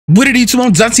What it is,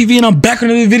 I'm JahTV and I'm back on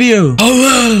another video.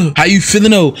 Oh, how you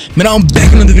feeling though? Man, I'm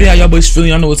back on another video. How y'all boys feeling?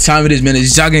 Y'all know what time it is, man.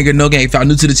 It's Jah Gang or No Gang. If y'all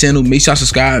new to the channel, make sure y'all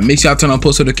subscribe. Make sure y'all turn on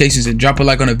post notifications and drop a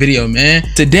like on the video, man.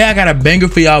 Today I got a banger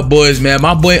for y'all boys, man.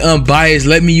 My boy UnBiased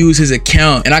let me use his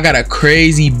account and I got a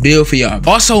crazy build for y'all.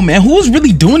 Also, man, who's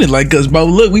really doing it like us, bro?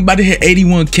 Look, we about to hit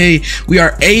 81K. We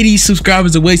are 80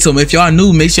 subscribers away. So if y'all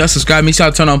new, make sure y'all subscribe. Make sure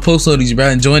y'all turn on post notifications, bro,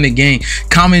 and join the gang.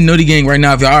 Comment Noti Gang right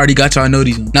now if y'all already got y'all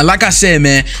notifications. Now, like I said,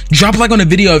 man, drop a like on the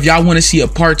video if y'all want to see a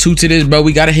part 2 to this, bro.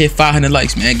 We gotta hit 500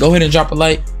 likes, man. Go ahead and drop a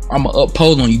like. I'm gonna up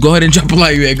poll on you. Go ahead and drop a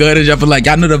like, man. Go ahead and drop a like.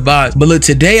 Y'all know the vibes. But look,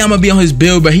 today I'm gonna be on his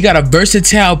build, but he got a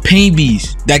versatile paint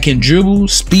beast that can dribble,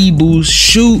 speed boost,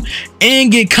 shoot,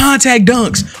 and get contact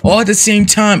dunks all at the same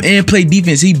time and play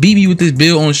defense. He beat me with this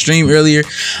build on stream earlier.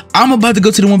 I'm about to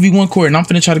go to the 1v1 court and I'm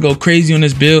finna try to go crazy on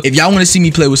this build. If y'all want to see me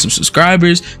play with some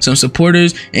subscribers, some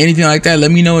supporters, anything like that,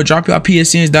 let me know and drop y'all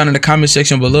PSNs down in the comment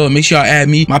section below. Make sure y'all add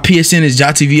me. My PSN is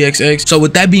JahTVXX. So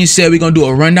with that being said, we're gonna do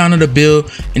a rundown of the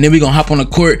build and then we're gonna hop on the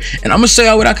court and I'm gonna show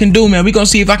y'all what I can do, man. We're gonna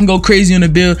see if I can go crazy on the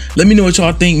build. Let me know what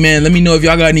y'all think, man. Let me know if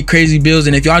y'all got any crazy builds,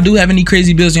 and if y'all do have any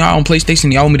crazy builds and y'all on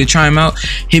PlayStation, y'all want me to try them out,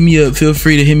 hit me up. Feel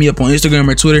free to hit me up on Instagram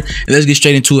or Twitter, and let's get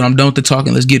straight into it. I'm done with the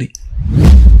talking. Let's get it.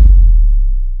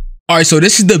 All right, so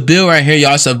this is the build right here,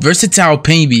 y'all. It's a versatile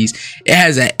paint beast. It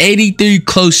has an 83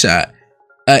 close shot,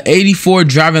 a 84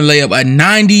 driving layup, a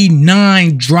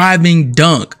 99 driving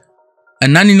dunk. A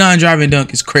 99 driving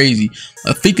dunk is crazy.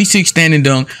 A 56 standing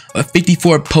dunk, a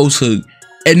 54 post hook.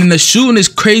 And then the shooting is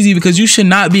crazy because you should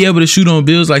not be able to shoot on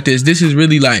builds like this. This is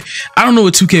really like, I don't know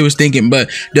what 2K was thinking,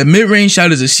 but the mid-range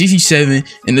shot is a 67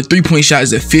 and the three-point shot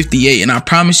is a 58. And I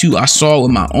promise you, I saw it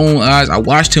with my own eyes. I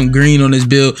watched him green on this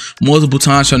build multiple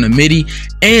times from the midi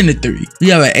and the three. We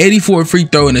have an 84 free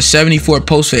throw and a 74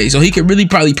 post fade. So he could really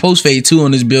probably post fade too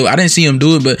on this build. I didn't see him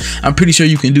do it, but I'm pretty sure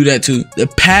you can do that too. The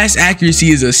pass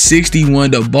accuracy is a 61,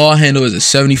 the ball handle is a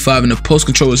 75, and the post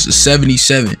control is a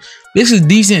 77. This is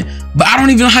decent, but I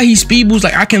don't even know how he speed boosts.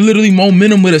 Like, I can literally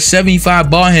momentum with a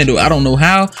 75 ball handle. I don't know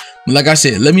how. But like I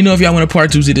said, let me know if y'all want a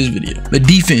part 2 to this video. The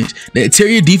defense, the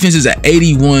interior defense is an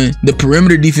 81. The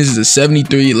perimeter defense is a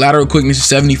 73. Lateral quickness is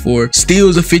 74. Steal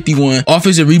is a 51.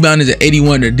 Offensive rebound is an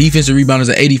 81. The defensive rebound is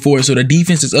an 84. So the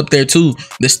defense is up there too.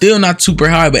 The steal not super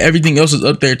high, but everything else is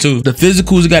up there too. The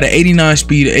physicals got an 89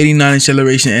 speed, an 89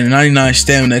 acceleration, and a 99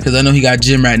 stamina, because I know he got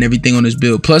gym rat and everything on this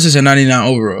build. Plus it's a 99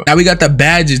 overall. Now we got the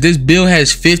badges. This build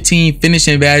has 15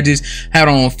 finishing badges. Had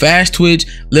on fast twitch,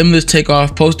 limitless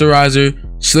takeoff, posterizer,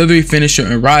 slithery finisher,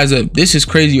 and rise up. This is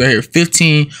crazy right here.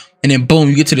 15, and then boom,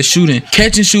 you get to the shooting.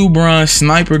 Catch and shoot bronze,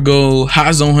 sniper gold,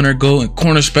 hot zone hunter gold, and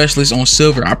corner specialist on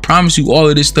silver. I promise you all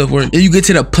of this stuff works. Then you get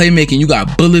to the playmaking. You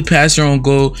got bullet passer on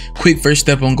gold, quick first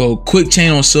step on gold, quick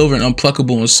chain on silver, and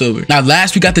unpluckable on silver. Now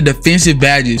last, we got the defensive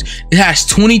badges. It has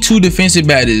 22 defensive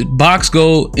badges: box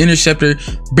gold, interceptor,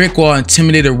 brick wall,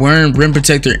 intimidator, worm, rim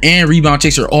protector, and rebound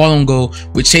chaser, all on gold,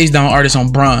 with chase down artist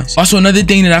on bronze. Also, another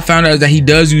thing that I found out is that he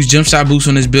does use jump shot boost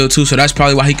on this build too, so that's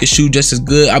probably why he could shoot just as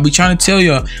good. I'll be trying to tell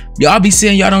y'all, y'all be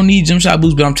saying y'all don't need jump shot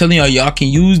boost, but I'm telling y'all can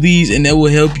use these and that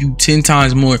will help you 10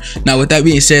 times more. Now with that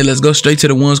being said, let's go straight to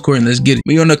the ones court and let's get it.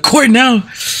 We on the court now.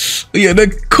 We on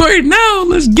the court now.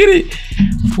 Let's get it.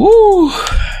 Woo.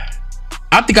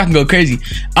 I think I can go crazy.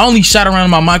 I only shot around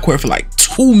my mic court for like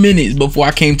 2 minutes before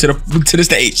I came to the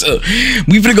stage. So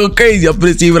we finna go crazy. I'm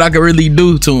finna see what I can really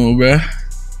do to him, bro.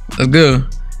 Let's go.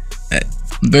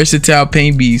 Versatile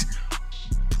paint beast.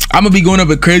 I'm gonna be going up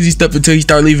with crazy stuff until he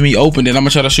start leaving me open, then I'm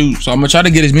gonna try to shoot. So I'm gonna try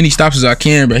to get as many stops as I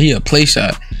can, but he a play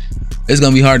shot. It's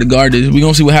gonna be hard to guard this. We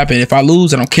gonna see what happens. If I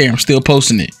lose, I don't care. I'm still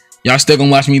posting it. Y'all still gonna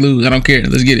watch me lose. I don't care.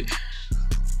 Let's get it.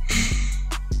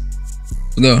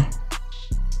 Let's go.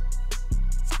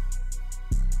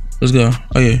 Let's go.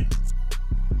 Oh yeah.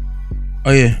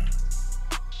 Oh yeah.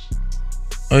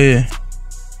 Oh yeah.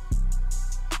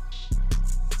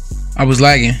 I was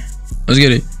lagging. Let's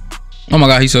get it. Oh my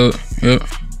god, he sold. Yep.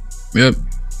 Yep.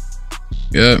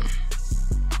 Yep.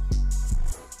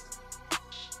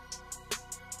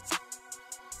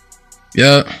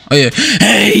 Yep. Oh yeah.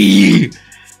 Hey!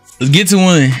 Let's get to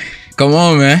one. Come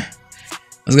on, man.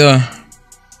 Let's go.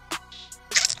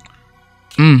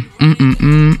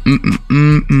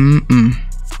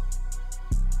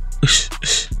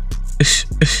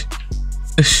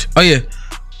 Oh yeah.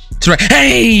 That's right.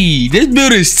 Hey! This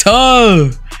build is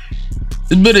tough.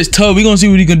 This build is tough. We gonna see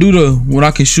what he can do though when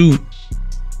I can shoot.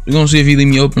 We gonna see if he leave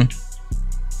me open.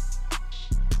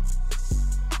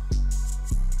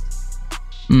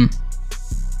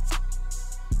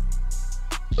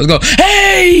 Let's go.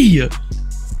 Hey,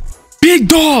 big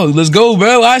dog. Let's go,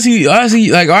 bro. Why is he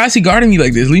guarding me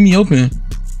like this? Leave me open.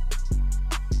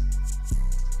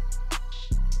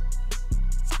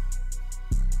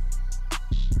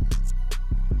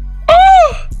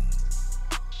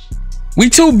 We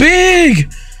too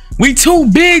big. We too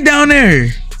big down there.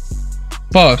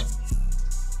 Pause.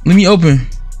 Let me open.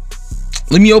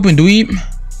 Let me open, dweeb.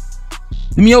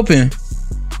 Let me open.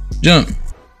 Jump.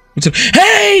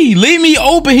 Hey, leave me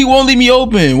open. He won't leave me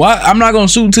open. Why? I'm not gonna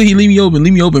shoot until he leave me open.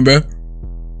 Leave me open, bro.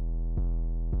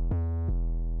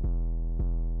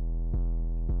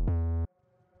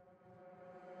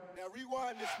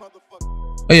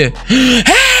 Oh yeah.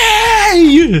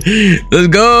 Hey, let's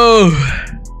go.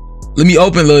 Let me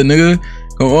open, little nigga.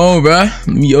 Come on, bro. Let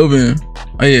me open.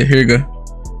 Oh yeah, here you go.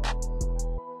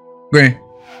 Green.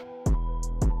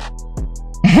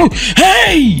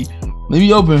 Hey, let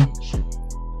me open.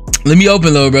 Let me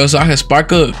open, little bro, so I can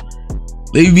spark up.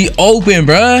 Let me open,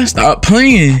 bro. Stop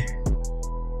playing.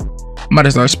 I'm about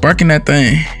to start sparking that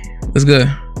thing. Let's go.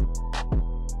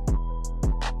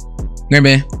 Green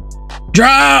man.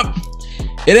 Drop.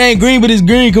 It ain't green, but it's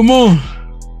green. Come on.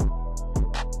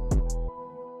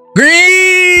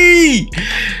 Green.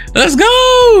 Let's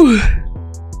go.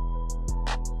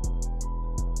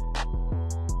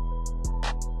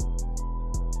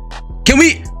 Can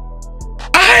we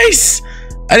ice?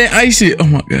 I didn't ice it. Oh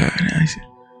my god, I didn't ice it.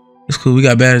 It's cool. We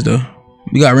got badge though.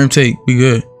 We got rim take. We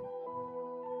good.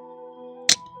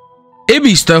 It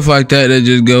be stuff like that that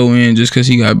just go in just cause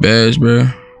he got badge, bro.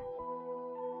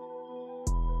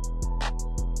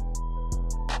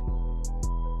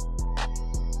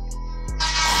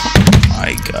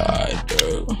 My god,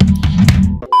 bro.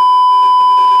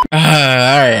 All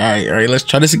right. Let's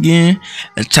try this again.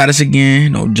 Let's try this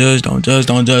again. Don't judge.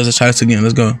 Let's try this again.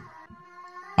 Let's go.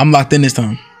 I'm locked in this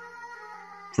time.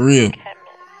 For real.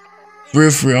 For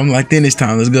real. I'm locked in this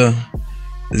time. Let's go.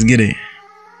 Let's get it.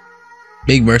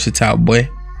 Big versatile boy.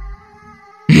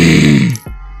 If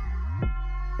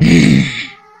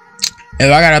I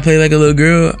gotta play like a little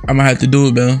girl, I'm gonna have to do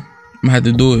it, bro. I'm gonna have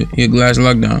to do it. He a glass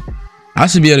lockdown. I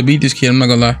should be able to beat this kid. I'm not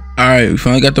gonna lie. All right, we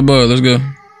finally got the ball. Let's go.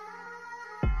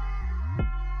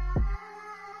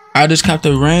 I just copped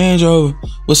the Range Rover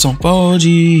with some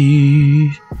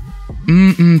 4Gs.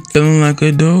 Feeling like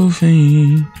a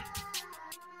dolphin.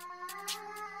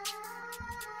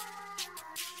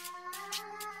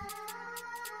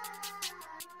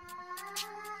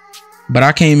 But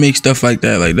I can't make stuff like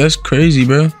that. Like, that's crazy,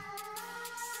 bro.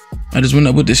 I just went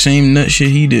up with the same nut shit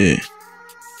he did.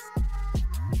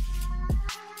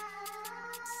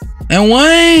 And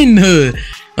Wayne!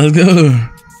 Let's go.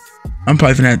 I'm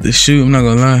probably finna have to shoot. I'm not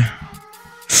gonna lie.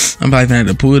 I'm probably finna have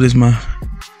to pull this mouth.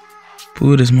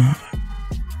 Pull this mouth.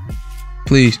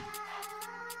 Please.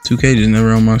 2K just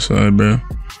never on my side, bro.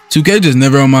 2K just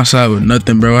never on my side with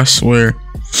nothing, bro. I swear.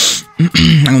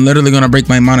 I'm literally gonna break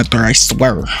my monitor. I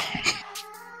swear.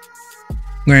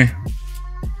 Green.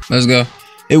 Let's go.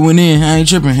 It went in. I ain't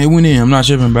tripping. It went in. I'm not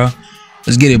tripping, bro.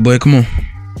 Let's get it, boy. Come on.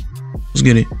 Let's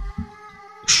get it.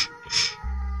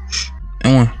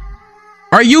 And one.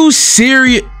 Are you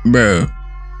serious, bro?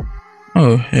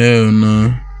 Oh hell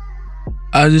no!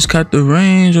 I just caught the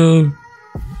range of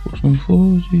some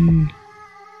 4G.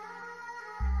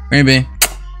 Rain bang.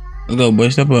 Let's go, boy.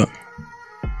 Step up.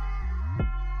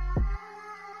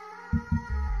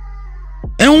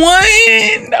 And one.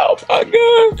 Oh my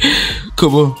god!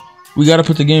 Come on. We gotta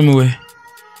put the game away.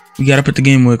 We gotta put the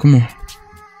game away. Come on.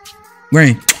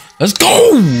 Rain. Let's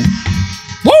go.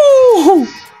 Woo!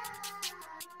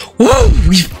 Woo!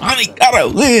 We finally gotta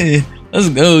win. Let's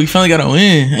go. We finally gotta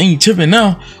win. I ain't tripping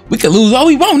now. We could lose all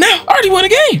we want now. I already won a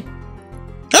game.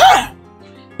 Ah!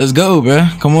 Let's go, bro.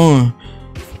 Come on.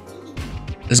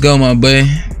 Let's go, my boy.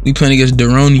 We playing against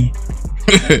Deroni.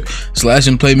 Slash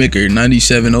and playmaker,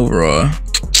 97 overall.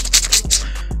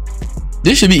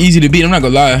 This should be easy to beat. I'm not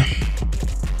gonna lie.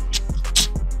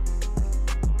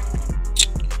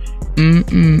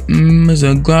 It's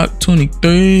a Glock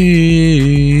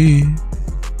 23.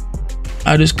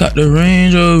 I just got the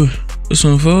Range Rover with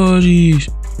some 4Gs.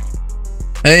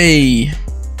 Hey,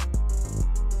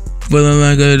 feeling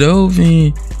like a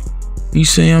dolphin. You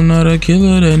say I'm not a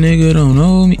killer, that nigga don't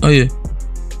know me. Oh yeah,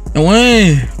 and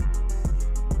one.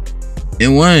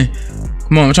 And one.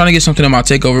 Come on, I'm trying to get something in my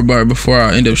takeover bar before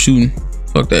I end up shooting.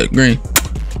 Fuck that green.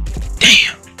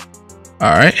 Damn.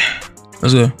 All right,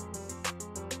 let's go.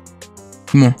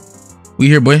 Come on, we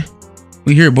here, boy.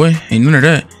 We here, boy. Ain't none of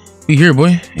that. We here,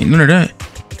 boy. Ain't none of that.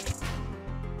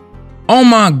 Oh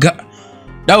my god,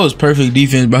 that was perfect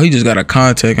defense, bro. He just got a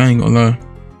contact. I ain't gonna lie.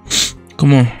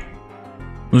 Come on,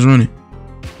 let's run it.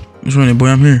 Let's run it, boy.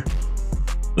 I'm here.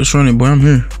 Let's run it, boy. I'm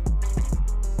here.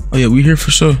 Oh yeah, we here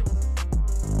for sure.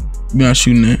 We not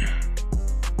shooting it.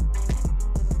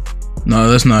 No,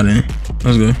 that's not in.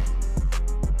 Let's go.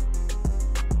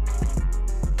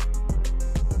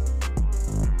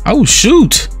 Oh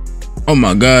shoot. Oh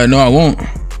my god, no, I won't.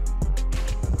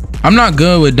 I'm not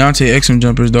good with Dante Exum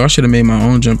jumpers though. I should have made my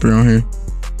own jumper on here.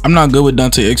 I'm not good with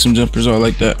Dante Exum jumpers all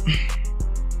like that.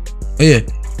 Oh yeah.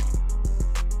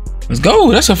 Let's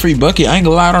go. That's a free bucket. I ain't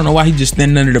gonna lie. I don't know why he just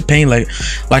standing under the paint like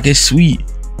it's sweet.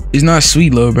 It's not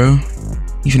sweet, low, bro.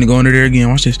 You finna go under there again.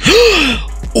 Watch this.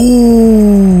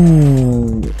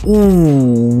 Ooh.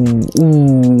 Ooh.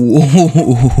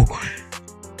 Ooh.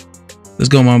 Let's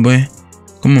go, my boy.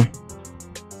 Come on.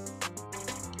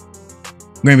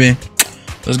 Green bean.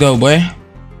 Let's go, boy.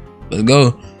 Let's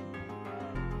go.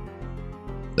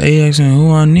 They asking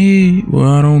who I need. Well,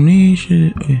 I don't need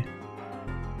shit. Okay.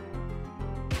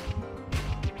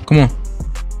 Come on.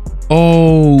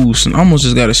 Oh, I almost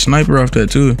just got a sniper off that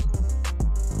too.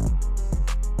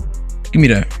 Give me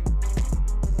that.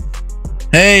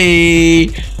 Hey,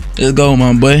 let's go,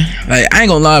 my boy. Like, I ain't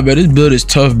gonna lie, bro. This build is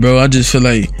tough, bro. I just feel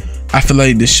like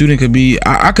the shooting could be.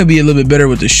 I could be a little bit better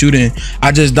with the shooting.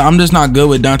 I'm just not good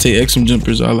with Dante Exum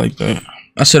jumpers. I like that.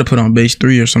 I should have put on base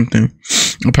 3 or something.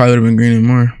 I probably would have been greening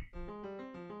more.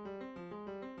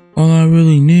 All I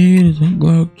really need is a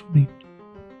Glock 20.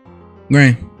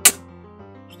 Green.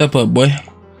 Step up, boy.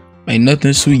 Ain't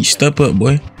nothing sweet. Step up,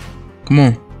 boy. Come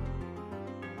on.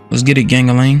 Let's get it,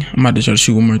 gang-a-lang. I'm about to try to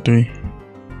shoot one more 3.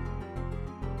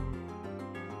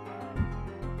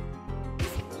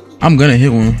 I'm gonna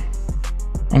hit one.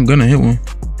 I'm gonna hit one.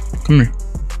 Come here.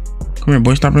 Come here,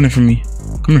 boy. Stop running from me.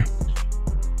 Come here.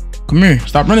 Come here.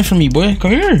 Stop running from me, boy.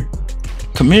 Come here.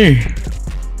 Come here.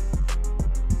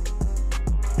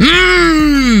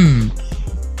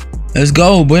 Let's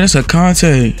go, boy. That's a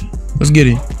contact. Let's get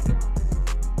it.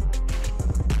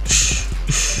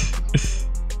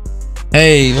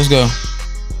 Hey, let's go.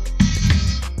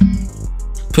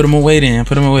 Put him away then.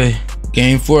 Put him away.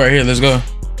 Game 4 right here. Let's go.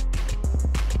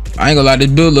 I ain't gonna lie. This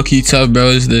build look tough, bro.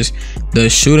 It's this. The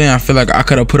shooting, I feel like I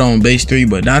could have put on base 3,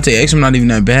 but Dante Exum not even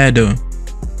that bad though.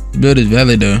 The build is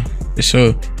valid though.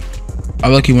 So I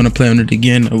lucky want to play on it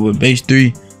again with base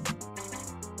 3.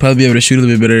 Probably be able to shoot a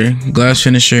little bit better. Glass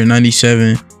finisher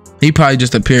 97. He probably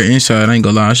just appear inside. I ain't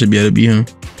gonna lie. I should be able to beat him.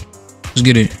 Let's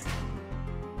get it.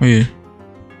 Oh yeah.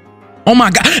 Oh my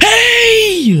god.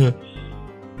 Hey!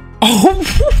 Oh.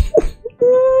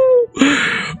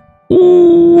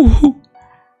 Ooh.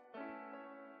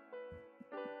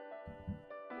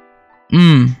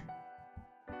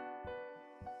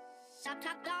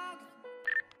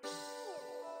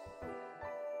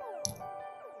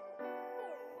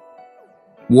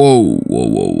 Whoa, whoa,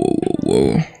 whoa, whoa,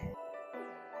 whoa, whoa.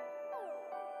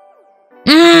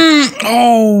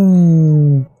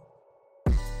 Oh.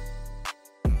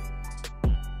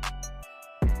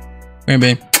 Hey,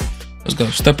 babe. Let's go.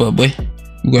 Step up, boy.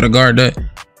 You gotta guard that.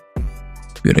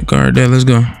 You gotta guard that. Let's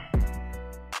go.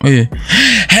 Oh, yeah.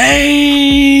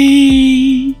 Hey.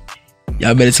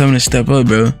 Y'all better tell me to step up,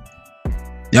 bro.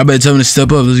 Y'all better tell me to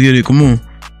step up. Let's get it. Come on.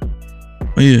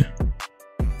 Oh, yeah.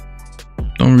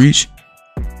 Don't reach.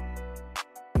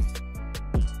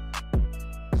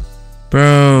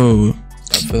 Bro.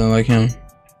 Stop feeling like him.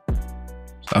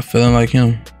 Stop feeling like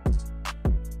him.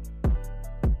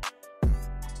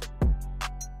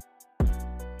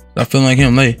 Stop feeling like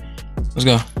him, late. Let's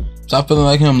go. Stop feeling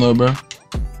like him, little bro.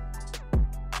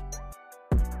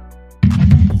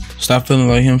 Stop feeling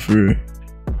like him for real.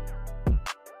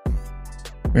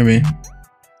 Hear me?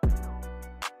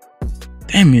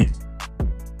 Damn it.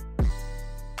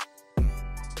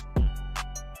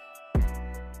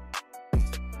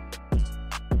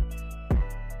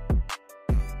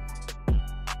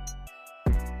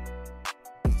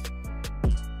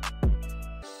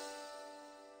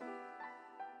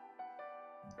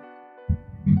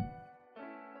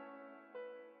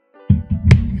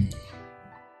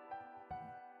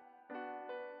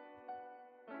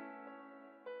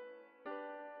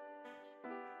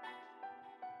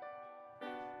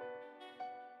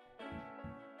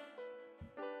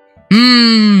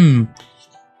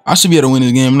 I should be able to win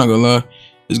this game. I'm not gonna lie.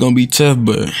 It's gonna be tough,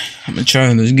 but I'm gonna try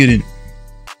and let's get it.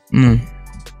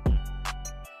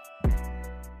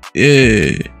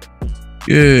 Yeah.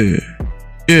 Yeah.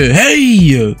 Yeah. Hey.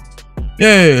 Yeah.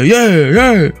 Yeah.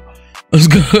 Yeah. Let's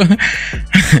go.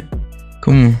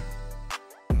 Come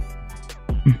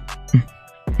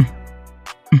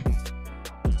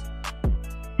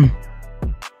on.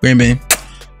 Green bean.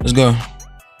 Let's go.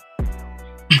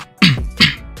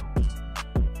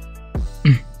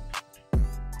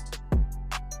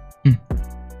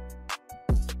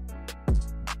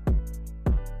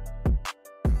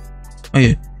 Oh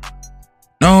yeah.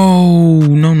 No,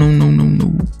 no, no, no, no,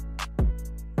 no.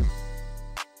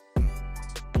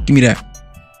 Give me that.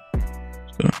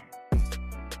 So.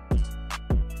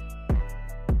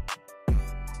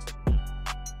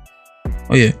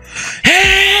 Oh yeah.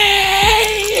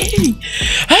 Hey!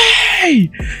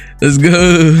 Hey! Let's go.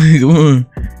 Come on.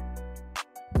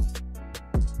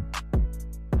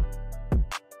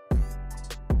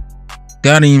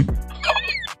 Got him.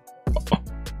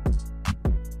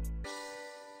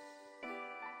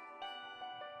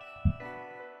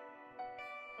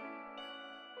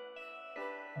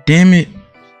 Damn it.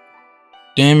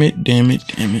 Damn it, damn it,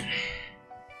 damn it.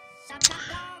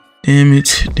 Damn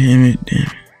it, damn it, damn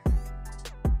it.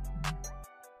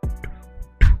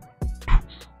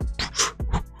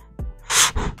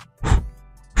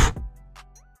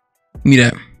 Give me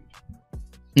that.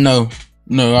 No,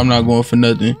 I'm not going for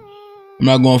nothing. I'm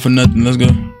not going for nothing. Let's go.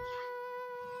 I'm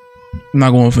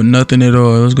not going for nothing at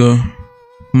all. Let's go.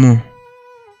 Come on.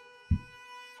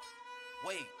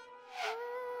 Wait.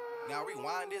 Now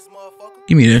rewind this motherfucker.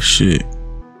 Give me that shit.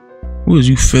 What was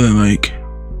you feeling like?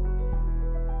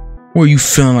 What are you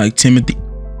feeling like, Timothy?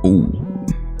 Ooh.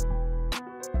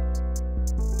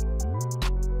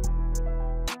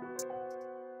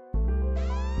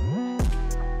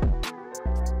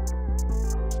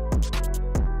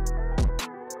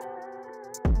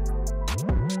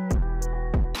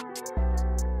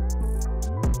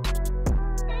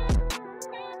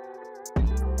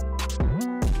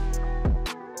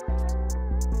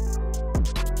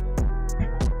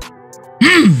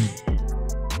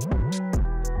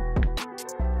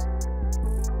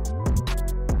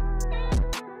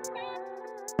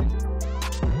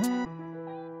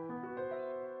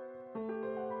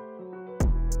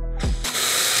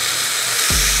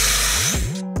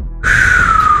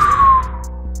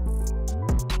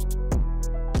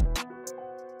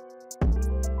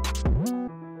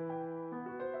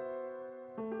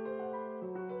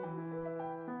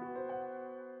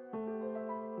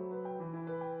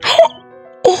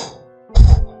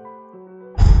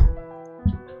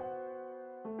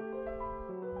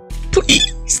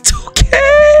 Please, 2K.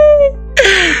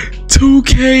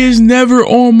 2K is never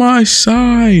on my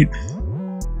side.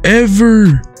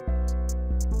 Ever.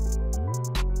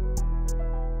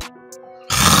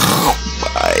 Oh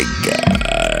my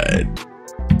God.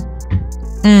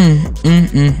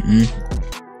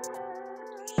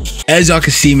 As y'all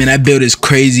can see, man, that build is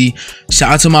crazy.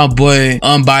 Shout out to my boy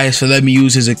UnBiased for letting me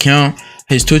use his account.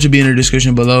 His Twitch will be in the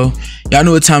description below. Y'all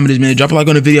know what time it is, man. Drop a like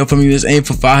on the video for me. Let's aim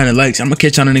for 500 likes. I'm gonna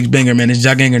catch you on the next banger, man. It's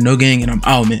JahGanger, no gang, and I'm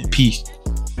out, man. Peace.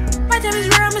 My time is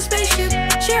rare, I'm a spaceship.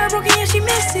 She heartbroken and she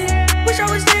missed it. Wish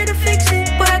I was there to fix it.